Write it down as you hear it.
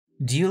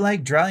Do you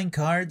like drawing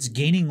cards,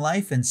 gaining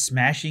life, and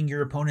smashing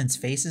your opponent's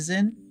faces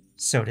in?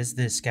 So does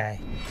this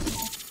guy.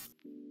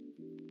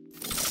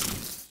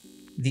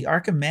 The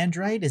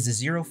Archimandrite is a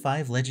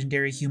 0/5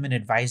 legendary human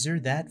advisor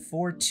that,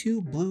 for 2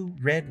 blue,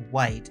 red,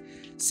 white,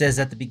 says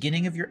at the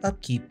beginning of your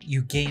upkeep,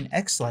 you gain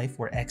X life,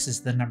 where X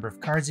is the number of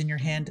cards in your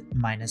hand,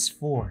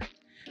 -4.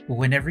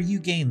 Whenever you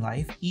gain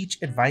life,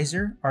 each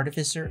advisor,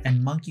 artificer,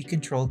 and monk you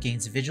control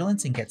gains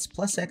vigilance and gets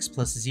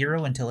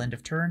 +X/+0 until end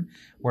of turn,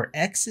 where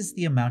X is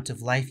the amount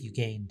of life you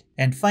gained.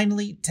 And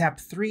finally, tap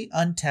 3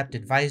 untapped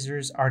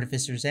advisors,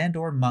 artificers,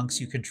 and/or monks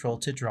you control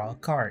to draw a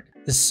card.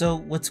 So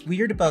what's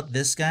weird about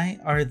this guy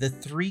are the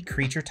 3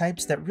 creature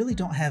types that really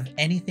don't have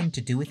anything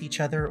to do with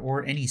each other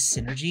or any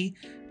synergy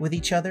with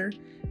each other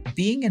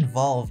being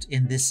involved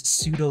in this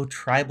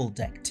pseudo-tribal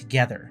deck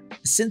together.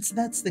 Since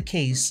that's the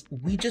case,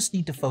 we just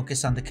need to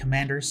focus on the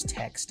commander's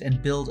text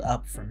and build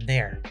up from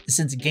there.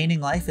 Since gaining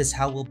life is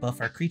how we'll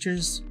buff our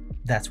creatures,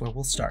 that's where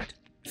we'll start.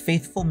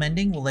 Faithful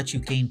Mending will let you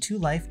gain 2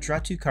 life, draw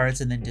 2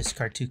 cards, and then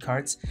discard 2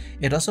 cards.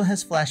 It also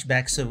has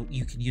flashback, so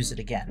you can use it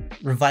again.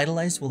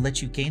 Revitalize will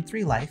let you gain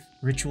 3 life.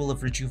 Ritual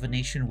of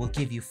Rejuvenation will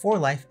give you 4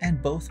 life,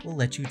 and both will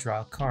let you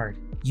draw a card.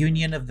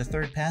 Union of the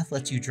Third Path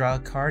lets you draw a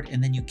card,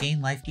 and then you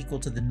gain life equal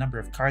to the number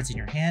of cards in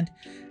your hand.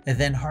 And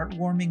then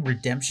Heartwarming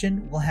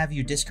Redemption will have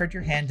you discard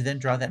your hand, then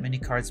draw that many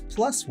cards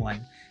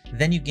 +1.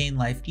 Then you gain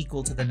life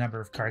equal to the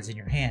number of cards in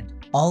your hand.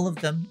 All of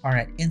them are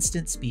at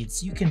instant speed,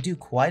 so you can do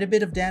quite a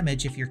bit of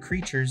damage if your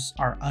creatures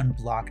are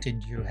unblocked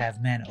and you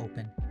have mana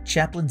open.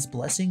 Chaplain's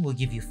Blessing will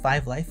give you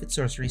 5 life at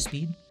sorcery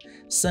speed.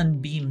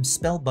 Sunbeam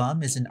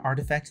Spellbomb is an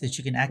artifact that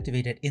you can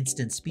activate at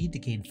instant speed to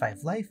gain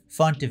 5 life.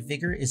 Font of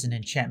Vigor is an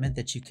enchantment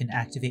that you can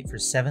activate for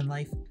 7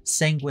 life.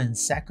 Sanguine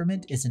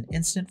Sacrament is an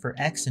instant for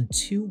X and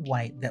 2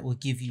 white that will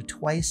give you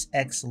twice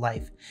X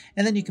life,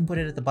 and then you can put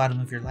it at the bottom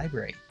of your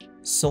library.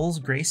 Soul's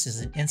Grace is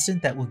an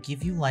instant that will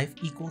give you life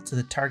equal to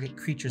the target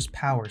creature's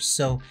power,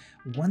 so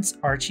once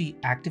Archie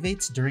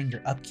activates during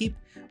your upkeep,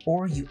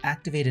 or you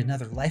activate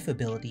another life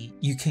ability,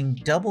 you can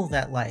double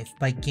that life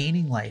by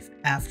gaining life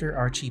after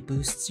Archie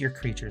boosts your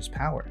creature's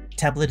power.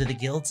 Tablet of the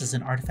Guilds is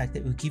an artifact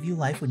that will give you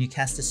life when you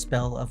cast a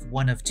spell of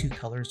one of 2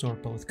 colors or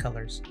both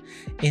colors.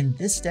 In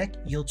this deck,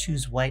 you'll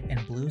choose white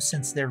and blue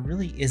since there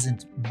really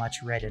isn't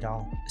much red at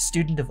all.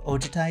 Student of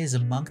Ojutai is a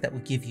monk that will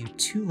give you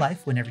 2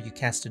 life whenever you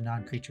cast a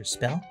non-creature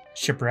spell.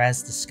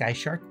 Shabraz the Sky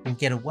Shark will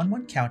get a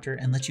 1/1 counter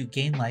and let you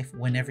gain life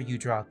whenever you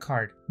draw a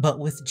card. But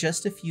with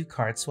just a few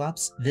card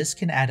swaps, this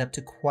can add up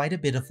to quite a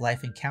bit of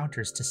life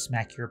encounters to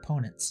smack your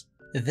opponents.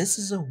 This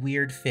is a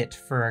weird fit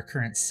for our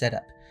current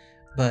setup,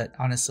 but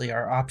honestly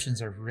our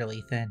options are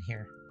really thin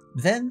here.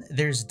 Then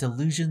there's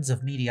Delusions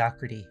of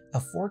Mediocrity, a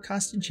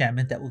 4-cost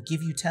enchantment that will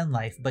give you 10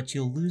 life, but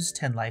you'll lose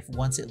 10 life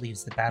once it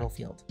leaves the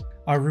battlefield.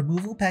 Our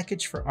removal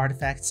package for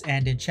artifacts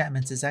and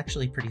enchantments is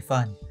actually pretty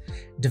fun.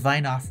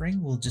 Divine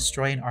Offering will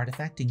destroy an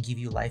artifact and give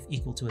you life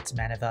equal to its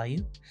mana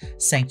value.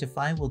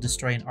 Sanctify will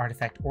destroy an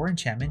artifact or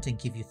enchantment and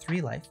give you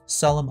 3 life.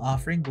 Solemn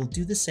Offering will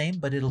do the same,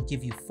 but it'll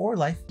give you 4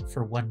 life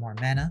for 1 more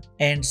mana.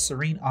 And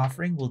Serene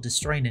Offering will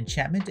destroy an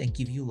enchantment and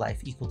give you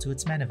life equal to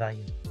its mana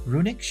value.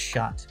 Runic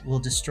Shot will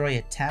destroy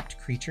a tapped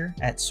creature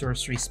at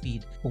sorcery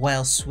speed,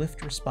 while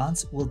Swift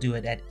Response will do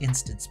it at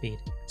instant speed.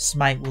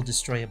 Smite will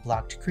destroy a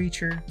blocked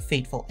creature.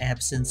 Fateful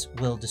Absence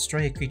will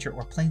destroy a creature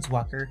or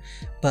planeswalker,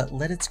 but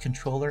let its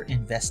controller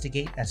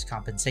investigate as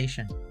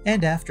compensation.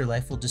 And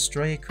Afterlife will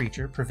destroy a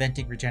creature,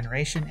 preventing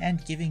regeneration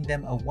and giving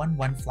them a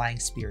 1/1 flying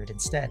spirit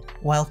instead.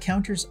 While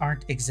counters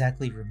aren't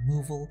exactly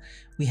removal,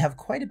 we have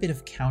quite a bit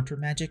of counter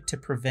magic to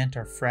prevent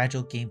our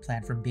fragile game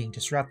plan from being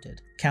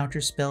disrupted.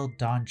 Counterspell,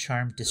 Dawn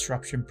Charm,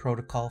 Disruption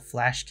Protocol,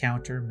 Flash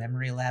Counter,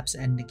 Memory Lapse,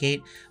 and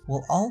Negate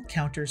will all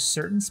counter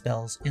certain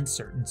spells in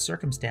certain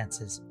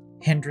circumstances.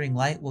 Hindering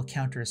Light will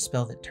counter a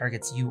spell that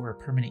targets you or a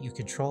permanent you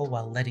control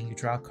while letting you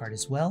draw a card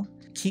as well.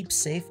 Keep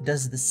Safe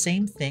does the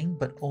same thing,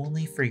 but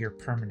only for your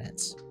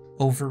permanents.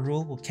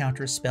 Overrule will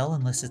counter a spell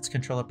unless its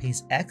controller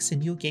pays X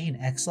and you'll gain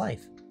X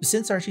life.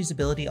 Since Archie's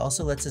ability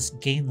also lets us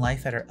gain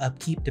life at our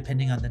upkeep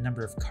depending on the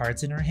number of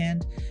cards in our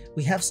hand,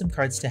 we have some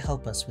cards to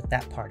help us with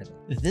that part of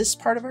it. This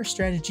part of our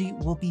strategy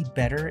will be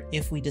better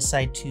if we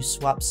decide to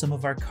swap some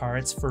of our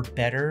cards for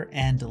better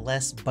and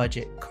less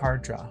budget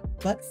card draw.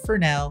 But for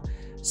now,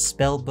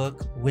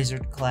 Spellbook,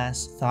 Wizard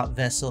Class, Thought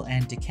Vessel,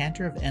 and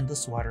Decanter of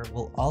Endless Water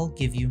will all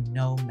give you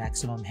no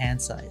maximum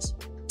hand size.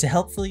 To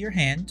help fill your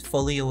hand,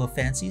 Folio of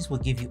Fancies will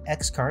give you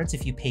X cards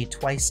if you pay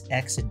twice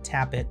X and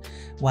tap it,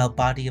 while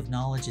Body of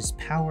Knowledge's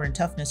power and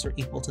toughness are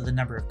equal to the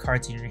number of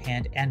cards in your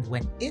hand, and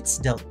when it's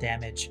dealt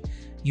damage,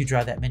 you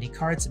draw that many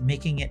cards,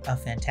 making it a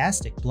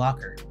fantastic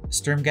blocker.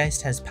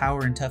 Sturmgeist has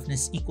power and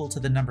toughness equal to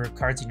the number of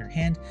cards in your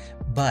hand,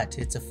 but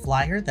it's a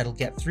flyer that'll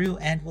get through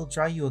and will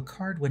draw you a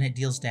card when it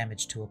deals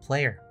damage to a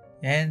player.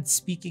 And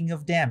speaking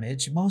of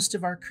damage, most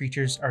of our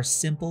creatures are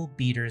simple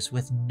beaters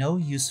with no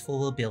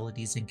useful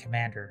abilities in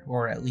Commander,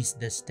 or at least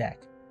this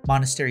deck.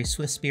 Monastery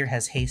Swiftspear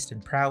has haste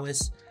and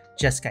prowess.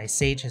 Jeskai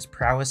Sage has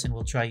prowess and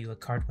will draw you a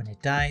card when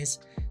it dies.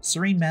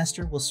 Serene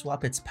Master will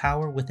swap its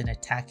power with an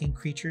attacking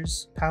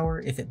creature's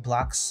power if it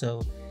blocks,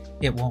 so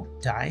it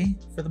won't die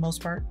for the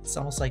most part. It's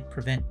almost like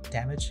prevent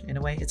damage in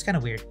a way. It's kind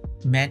of weird.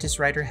 Mantis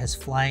Rider has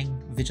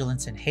flying,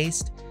 vigilance, and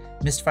haste.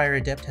 Mistfire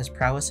Adept has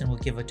prowess and will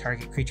give a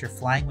target creature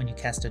flying when you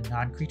cast a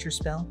non-creature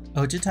spell.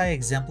 Ojutai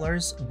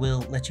Exemplars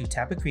will let you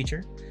tap a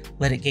creature,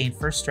 let it gain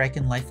first strike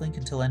and lifelink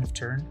until end of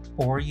turn,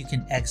 or you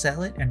can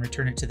exile it and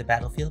return it to the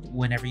battlefield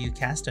whenever you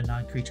cast a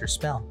non-creature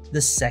spell.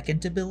 The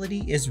second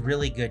ability is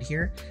really good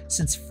here,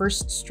 since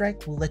first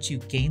strike will let you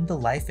gain the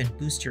life and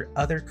boost your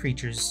other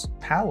creature's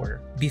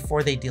power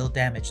before they deal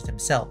damage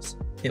themselves.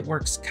 It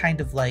works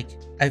kind of like,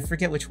 I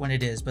forget which one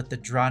it is, but the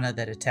Drana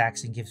that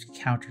attacks and gives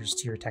counters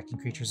to your attacking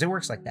creatures. It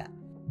works like that.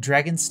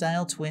 Dragon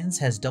Style Twins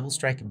has double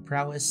strike and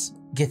prowess.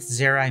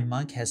 Githzerai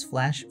Monk has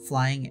flash,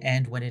 flying,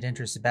 and when it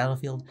enters the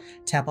battlefield,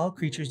 tap all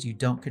creatures you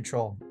don't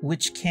control,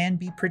 which can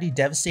be pretty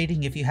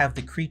devastating if you have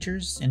the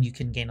creatures and you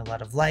can gain a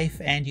lot of life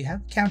and you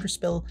have a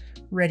counterspell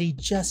ready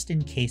just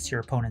in case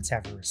your opponents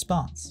have a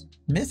response.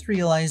 Myth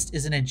Realized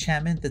is an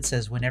enchantment that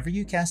says whenever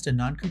you cast a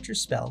non-creature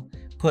spell,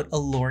 put a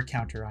lore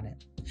counter on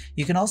it.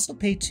 You can also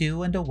pay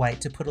 2 and a white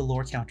to put a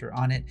lore counter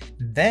on it,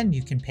 then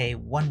you can pay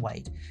 1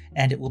 white,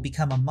 and it will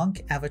become a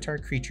monk avatar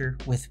creature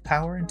with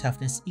power and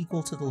toughness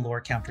equal to the lore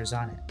counters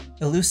on it.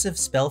 Elusive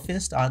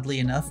Spellfist, oddly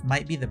enough,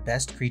 might be the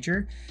best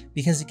creature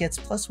because it gets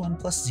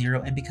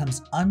 +1/+0 and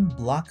becomes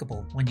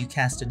unblockable when you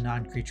cast a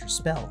non-creature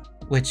spell,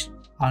 which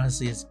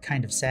honestly is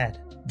kind of sad.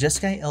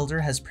 Jeskai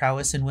Elder has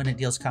prowess, and when it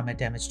deals combat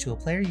damage to a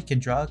player, you can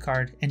draw a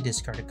card and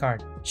discard a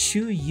card.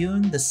 Shu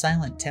Yun the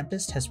Silent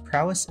Tempest has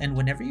prowess, and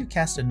whenever you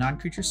cast a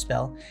non-creature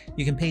spell,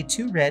 you can pay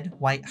 2 red,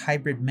 white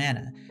hybrid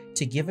mana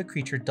to give a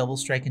creature double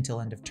strike until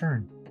end of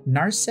turn.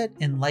 Narset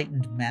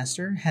Enlightened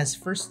Master has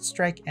first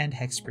strike and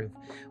hexproof.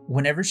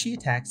 Whenever she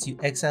attacks, you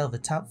exile the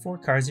top 4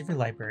 cards of your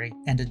library,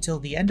 and until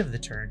the end of the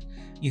turn,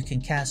 you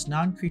can cast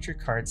non-creature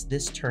cards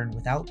this turn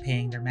without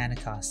paying their mana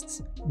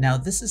costs. Now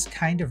this is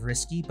kind of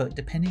risky, but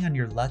depending on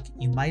your luck,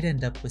 you might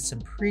end up with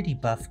some pretty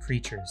buff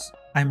creatures.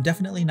 I'm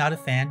definitely not a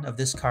fan of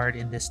this card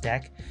in this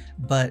deck,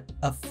 but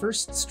a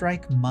first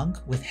strike monk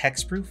with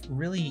hexproof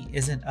really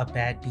isn't a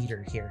bad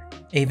beater here.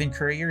 Aven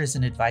Courier is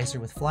an advisor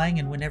with flying,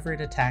 and whenever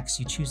it attacks,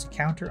 you choose a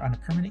counter on a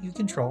permanent you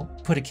control.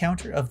 Put a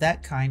counter of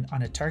that kind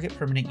on a target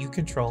permanent you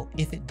control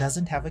if it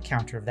doesn't have a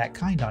counter of that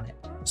kind on it.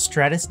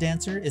 Stratus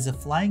Dancer is a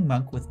flying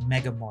monk with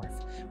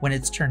Megamorph. When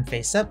it's turned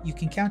face up, you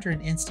can counter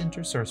an instant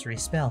or sorcery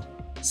spell.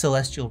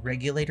 Celestial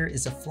Regulator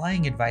is a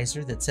flying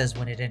advisor that says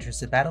when it enters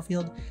the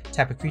battlefield,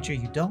 tap a creature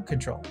you don't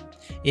control.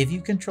 If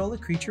you control a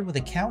creature with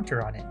a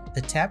counter on it,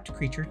 the tapped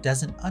creature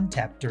doesn't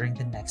untap during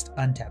the next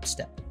untap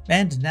step.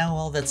 And now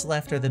all that's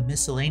left are the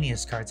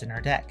miscellaneous cards in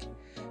our deck.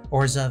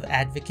 Orzhov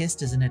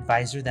Advocist is an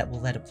advisor that will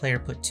let a player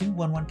put 2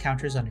 1/1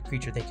 counters on a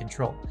creature they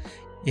control.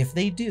 If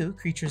they do,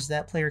 creatures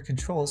that player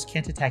controls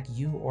can't attack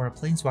you or a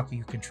planeswalker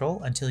you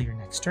control until your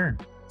next turn.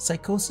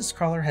 Psychosis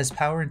Crawler has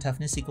power and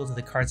toughness equal to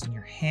the cards in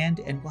your hand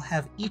and will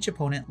have each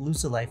opponent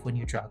lose a life when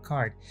you draw a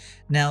card.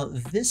 Now,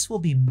 this will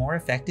be more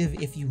effective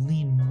if you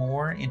lean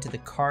more into the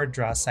card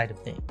draw side of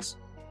things.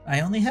 I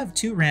only have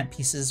 2 ramp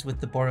pieces with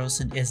the Boros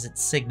and Izzet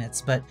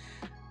Signets, but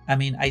I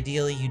mean,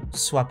 ideally you'd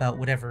swap out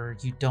whatever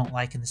you don't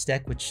like in this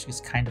deck, which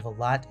is kind of a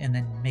lot, and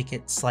then make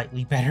it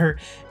slightly better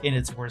in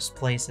its worst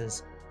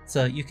places.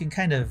 So you can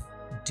kind of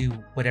do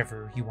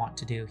whatever you want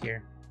to do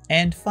here.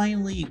 And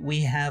finally,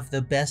 we have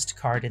the best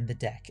card in the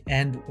deck,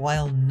 and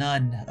while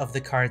none of the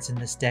cards in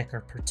this deck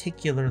are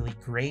particularly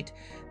great,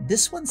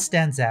 this one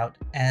stands out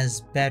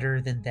as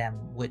better than them,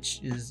 which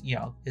is,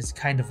 is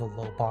kind of a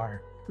low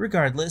bar.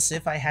 Regardless,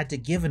 if I had to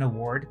give an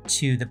award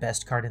to the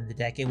best card in the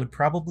deck, it would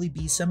probably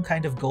be some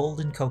kind of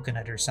golden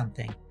coconut or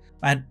something.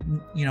 I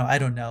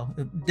don't know.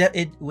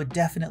 It would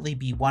definitely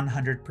be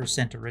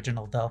 100%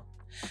 original though.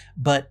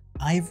 But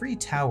Ivory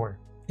Tower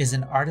is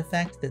an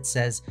artifact that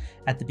says,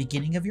 at the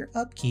beginning of your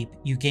upkeep,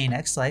 you gain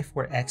X life,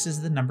 where X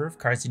is the number of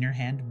cards in your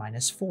hand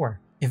 -4.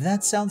 If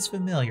that sounds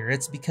familiar,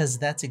 it's because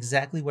that's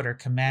exactly what our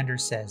commander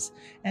says,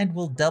 and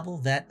we'll double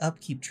that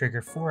upkeep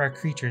trigger for our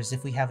creatures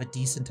if we have a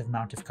decent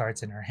amount of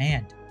cards in our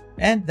hand.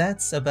 And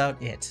that's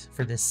about it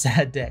for this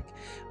sad deck.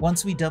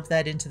 Once we dump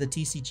that into the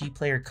TCG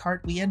player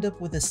cart, we end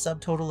up with a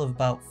subtotal of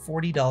about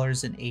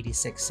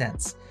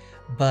 $40.86.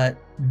 But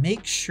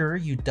make sure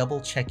you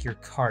double check your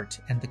cart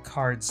and the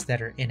cards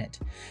that are in it.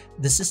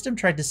 The system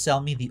tried to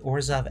sell me the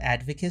Orzhov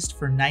Advocist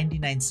for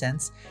 99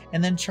 cents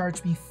and then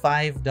charged me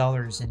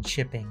 $5 in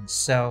shipping.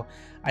 So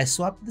I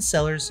swapped the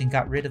sellers and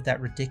got rid of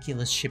that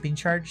ridiculous shipping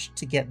charge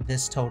to get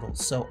this total.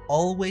 So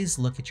always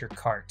look at your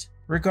cart.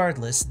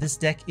 Regardless, this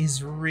deck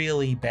is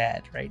really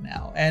bad right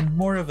now, and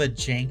more of a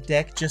jank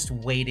deck just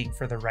waiting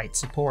for the right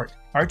support.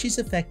 Archie's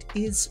effect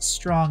is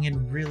strong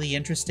and really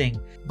interesting,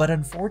 but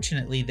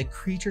unfortunately the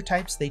creature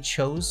types they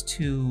chose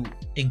to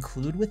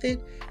include with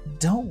it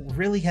don't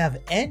really have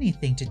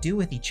anything to do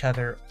with each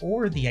other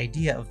or the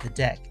idea of the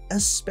deck,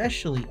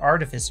 especially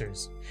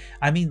artificers.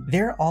 I mean,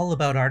 they're all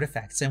about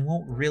artifacts and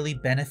won't really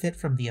benefit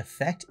from the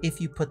effect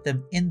if you put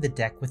them in the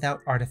deck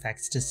without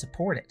artifacts to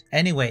support it.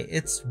 Anyway,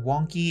 it's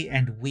wonky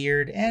and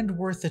weird and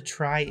worth a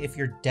try if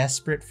you're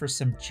desperate for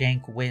some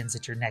jank wins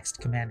at your next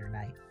Commander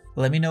night.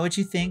 Let me know what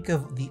you think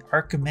of the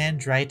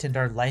Archimandrite and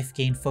our life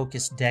gain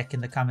focused deck in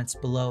the comments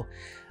below.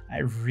 I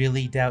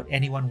really doubt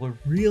anyone will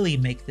really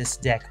make this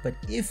deck, but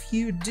if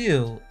you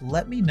do,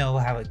 let me know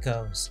how it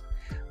goes.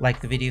 Like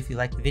the video if you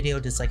like the video,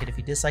 dislike it if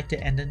you disliked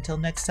it, and until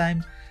next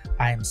time,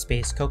 I'm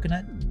Space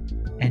Coconut,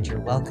 and you're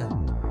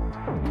welcome.